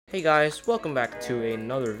Hey guys, welcome back to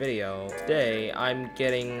another video. Today, I'm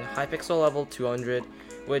getting hypixel level 200,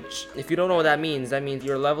 which, if you don't know what that means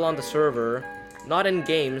your level on the server, not in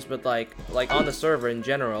games, but like on the server in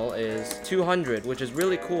general, is 200, which is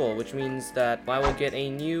really cool, which means that I will get a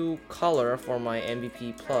new color for my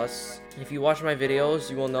MVP plus. If you watch my videos,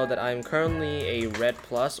 you will know that I'm currently a red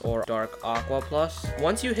plus or dark aqua plus.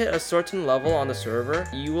 Once you hit a certain level on the server,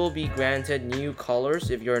 you will be granted new colors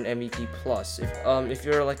if you're an MVP plus. If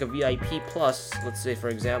you're like a VIP plus, let's say for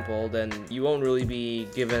example, then you won't really be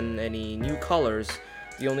given any new colors.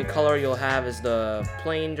 The only color you'll have is the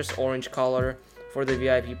plain just orange color for the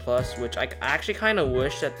VIP plus, which I actually kind of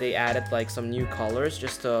wish that they added like some new colors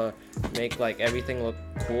just to make like everything look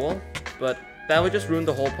cool, but that would just ruin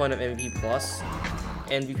the whole point of MVP plus.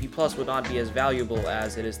 MVP plus would not be as valuable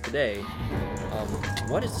as it is today.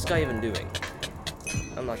 What is this guy even doing?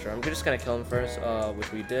 I'm not sure. I'm just gonna kill him first,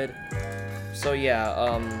 which we did. So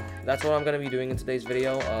yeah, that's what I'm gonna be doing in today's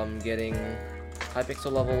video. Getting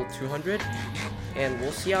hypixel level 200, and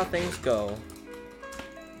we'll see how things go.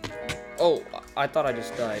 Oh, I thought I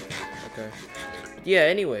just died. Okay. Yeah,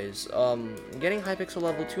 anyways, getting hypixel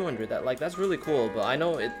level 200, that's really cool, but I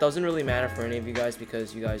know it doesn't really matter for any of you guys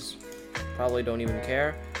because you guys probably don't even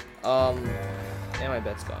care. And my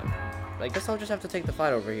bed's gone. I guess I'll just have to take the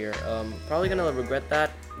fight over here. Probably gonna regret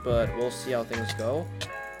that, but we'll see how things go.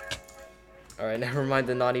 Alright, never mind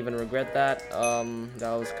to not even regret that.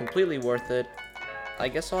 That was completely worth it. I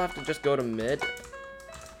guess I'll have to just go to mid.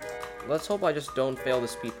 Let's hope I just don't fail the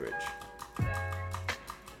speed bridge.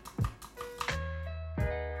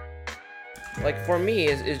 Like, for me,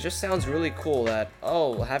 it just sounds really cool that,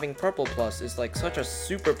 oh, having purple plus is like such a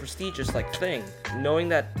super prestigious like thing. Knowing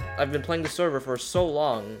that I've been playing the server for so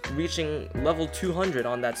long, reaching level 200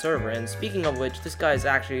 on that server, and speaking of which, this guy is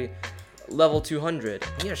actually level 200.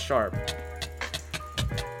 He is sharp.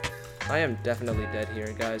 I am definitely dead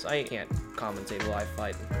here, guys. I can't commentate while I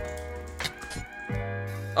fight.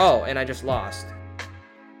 Oh, and I just lost.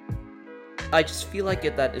 I just feel like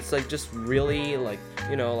it's like just really like,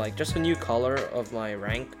 you know, like just a new color of my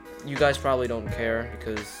rank. You guys probably don't care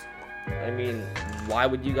because, I mean, why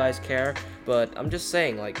would you guys care? But I'm just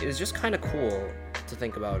saying, like, it's just kind of cool to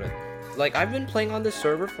think about it. Like, I've been playing on this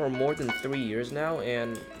server for more than 3 years now,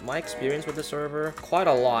 and my experience with the server, quite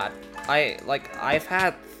a lot. I've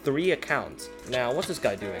had 3 accounts. Now, what's this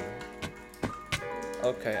guy doing?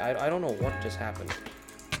 Okay, I don't know what just happened.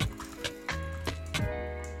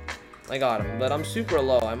 I got him, but I'm super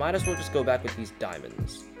low. I might as well just go back with these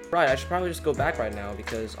diamonds. Right, I should probably just go back right now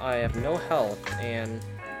because I have no health and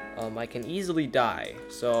I can easily die.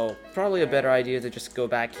 So probably a better idea to just go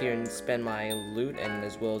back here and spend my loot, and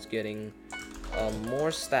as well as getting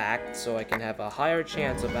more stacked so I can have a higher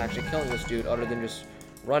chance of actually killing this dude other than just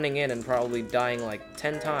running in and probably dying like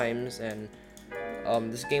 10 times, and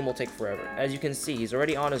this game will take forever. As you can see, he's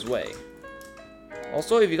already on his way.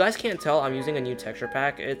 Also, if you guys can't tell, I'm using a new texture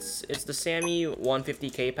pack. It's the 𝙍𝙬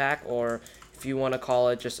 150K pack, or if you want to call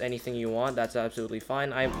it just anything you want, that's absolutely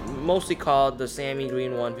fine. I mostly call it the 𝙍𝙬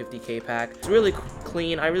green 150K pack. It's really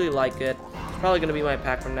clean. I really like it. It's probably going to be my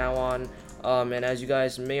pack from now on. And as you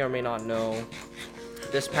guys may or may not know,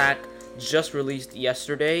 this pack just released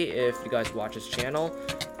yesterday if you guys watch this channel.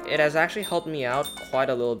 It has actually helped me out quite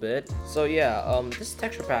a little bit. So yeah, this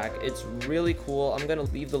texture pack, it's really cool. I'm gonna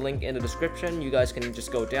leave the link in the description. You guys can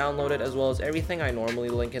just go download it, as well as everything I normally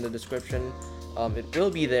link in the description. It will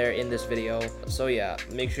be there in this video. So yeah,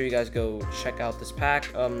 make sure you guys go check out this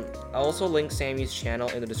pack. I'll also link Sammy's channel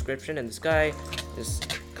in the description, and this guy is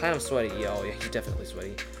kind of sweaty. Oh yeah, he's definitely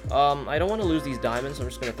sweaty. I don't want to lose these diamonds, so I'm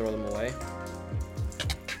just gonna throw them away.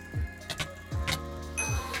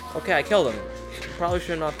 Okay, I killed him. Probably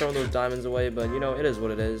should not throw those diamonds away, but you know, it is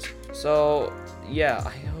what it is. So yeah,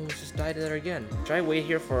 I almost just died there again. Should I wait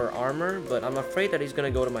here for armor? But I'm afraid that he's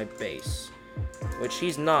gonna go to my base, which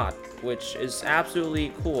he's not, which is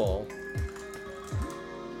absolutely cool.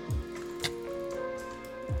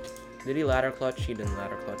 Did he ladder clutch? He didn't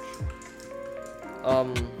ladder clutch.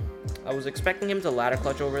 I was expecting him to ladder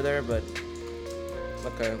clutch over there, but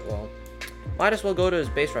okay, well, might as well go to his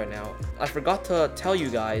base right now. I forgot to tell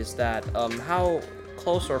you guys that how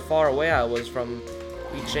close or far away I was from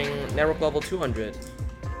reaching network level 200.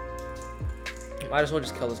 Might as well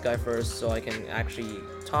just kill this guy first so I can actually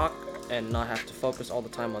talk and not have to focus all the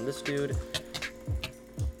time on this dude.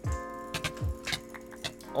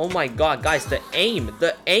 Oh my god, guys, the aim,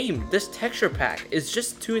 this texture pack is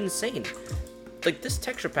just too insane. Like, this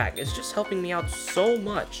texture pack is just helping me out so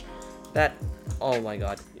much that, oh my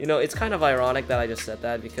god. You know, it's kind of ironic that I just said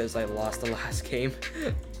that because I lost the last game.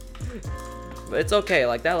 But it's okay.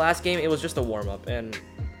 Like, that last game, it was just a warm-up, and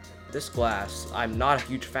this glass, I'm not a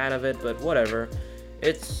huge fan of it, but whatever.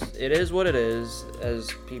 It is what it is, as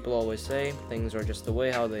people always say. Things are just the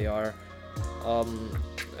way how they are.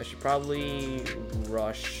 I should probably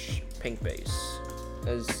rush pink base.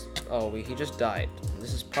 Oh, he just died.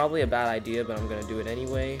 This is probably a bad idea, but I'm gonna do it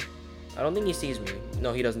anyway. I don't think he sees me.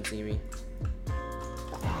 No, he doesn't see me.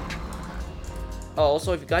 Oh,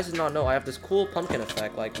 also, if you guys did not know, I have this cool pumpkin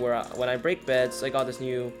effect, like where when I break beds, I got this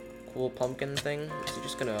new cool pumpkin thing. Is he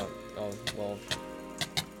just gonna... Oh, well...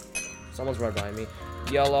 Someone's right behind me.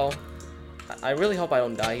 Yellow. I really hope I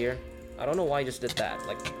don't die here. I don't know why I just did that.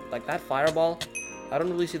 Like that fireball, I don't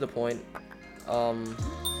really see the point. I'm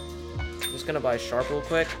just gonna buy Sharp real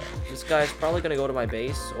quick. This guy's probably gonna go to my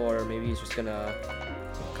base, or maybe he's just gonna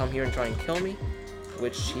come here and try and kill me,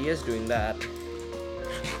 which he is doing that.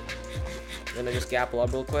 Then I just gapple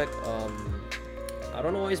up real quick. I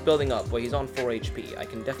don't know why he's building up, but he's on 4 HP. I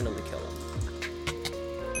can definitely kill him.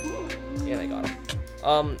 And I got him.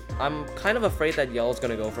 I'm kind of afraid that yellow's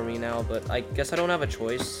gonna go for me now, but I guess I don't have a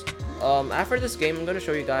choice. After this game, I'm gonna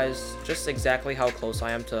show you guys just exactly how close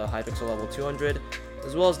I am to hypixel level 200,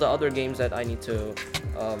 as well as the other games that I need to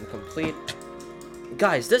complete.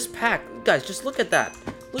 Guys, this pack, guys, just look at that.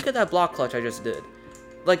 Look at that block clutch I just did.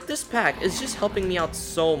 Like, this pack is just helping me out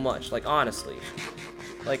so much, like, honestly.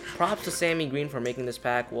 Like, props to Sammy Green for making this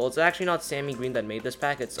pack. Well, it's actually not Sammy Green that made this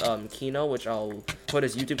pack, it's Kino, which I'll put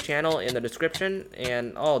his YouTube channel in the description.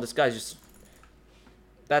 And, oh, this guy's just...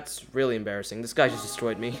 That's really embarrassing. This guy just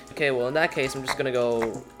destroyed me. Okay, well, in that case, I'm just gonna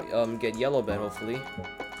go get yellow bed, hopefully.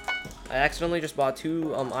 I accidentally just bought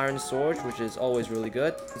 2 iron swords, which is always really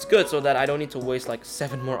good. It's good so that I don't need to waste, like,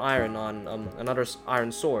 7 more iron on another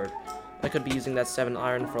iron sword. I could be using that 7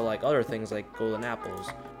 iron for, like, other things, like golden apples.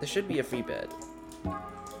 This should be a free bed.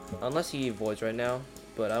 Unless he voids right now,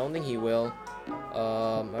 but I don't think he will.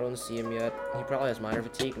 I don't see him yet. He probably has minor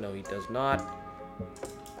fatigue. No, he does not.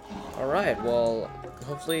 Alright, well,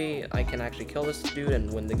 hopefully I can actually kill this dude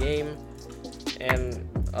and win the game. And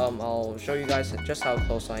I'll show you guys just how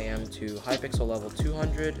close I am to hypixel level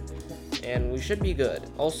 200. And we should be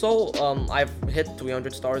good. Also, I've hit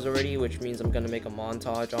 300 stars already, which means I'm gonna make a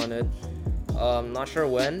montage on it. Not sure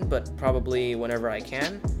when, but probably whenever I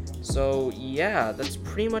can. So yeah, that's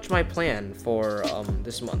pretty much my plan for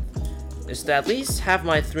this month, is to at least have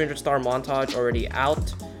my 300 star montage already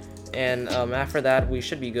out, and after that we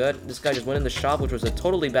should be good. This guy just went in the shop, which was a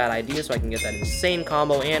totally bad idea, so I can get that insane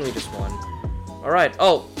combo, and we just won. Alright,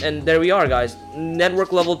 oh, and there we are, guys.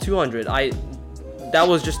 Network level 200. That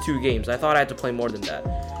was just 2 games. I thought I had to play more than that.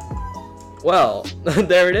 Well,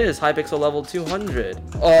 there it is, hypixel level 200.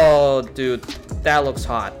 Oh, dude, that looks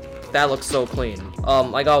hot. That looks so clean.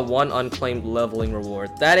 I got 1 unclaimed leveling reward.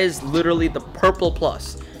 That is literally the purple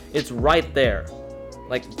plus. It's right there.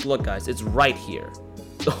 Like, look guys, it's right here.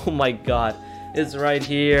 Oh my god, it's right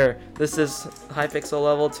here. This is hypixel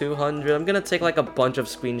level 200. I'm gonna take like a bunch of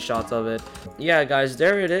screenshots of it. Yeah guys,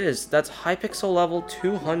 there it is. That's hypixel level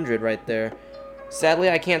 200 right there. Sadly,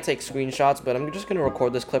 I can't take screenshots, but I'm just gonna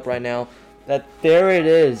record this clip right now. There it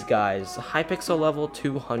is, guys. Hypixel level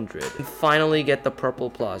 200. And finally get the purple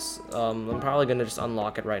plus. I'm probably gonna just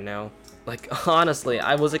unlock it right now. Like, honestly,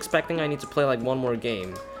 I was expecting I need to play like 1 more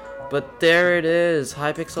game. But there it is,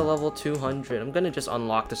 hypixel level 200. I'm gonna just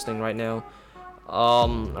unlock this thing right now.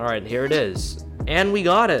 Alright, here it is. And we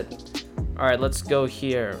got it. Alright, let's go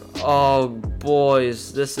here. Oh,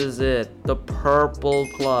 boys, this is it. The purple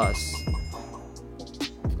plus.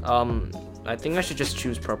 I think I should just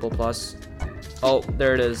choose purple plus. Oh,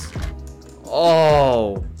 there it is.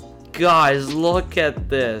 Oh, guys, look at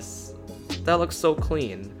this. That looks so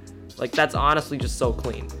clean. Like, that's honestly just so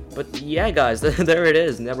clean. But yeah, guys, there it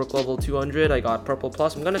is. Network level 200. I got purple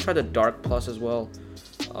plus. I'm gonna try the dark plus as well.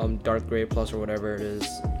 Dark gray plus or whatever it is.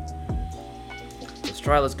 Let's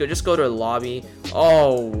try. Let's go. Just go to the lobby.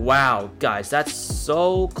 Oh, wow, guys, that's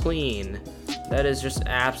so clean. That is just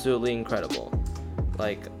absolutely incredible.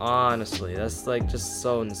 Like, honestly, that's like just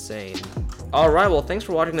so insane. Alright, well, thanks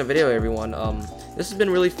for watching the video, everyone. This has been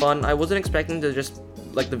really fun. I wasn't expecting to just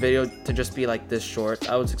like the video to just be like this short.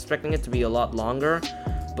 I was expecting it to be a lot longer,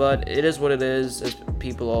 but it is what it is, as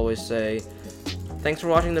people always say. Thanks for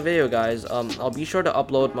watching the video, guys. I'll be sure to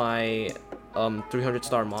upload my 300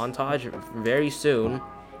 star montage very soon,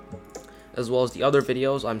 as well as the other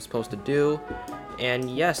videos I'm supposed to do. And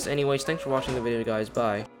yes, anyways, thanks for watching the video, guys.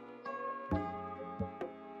 Bye.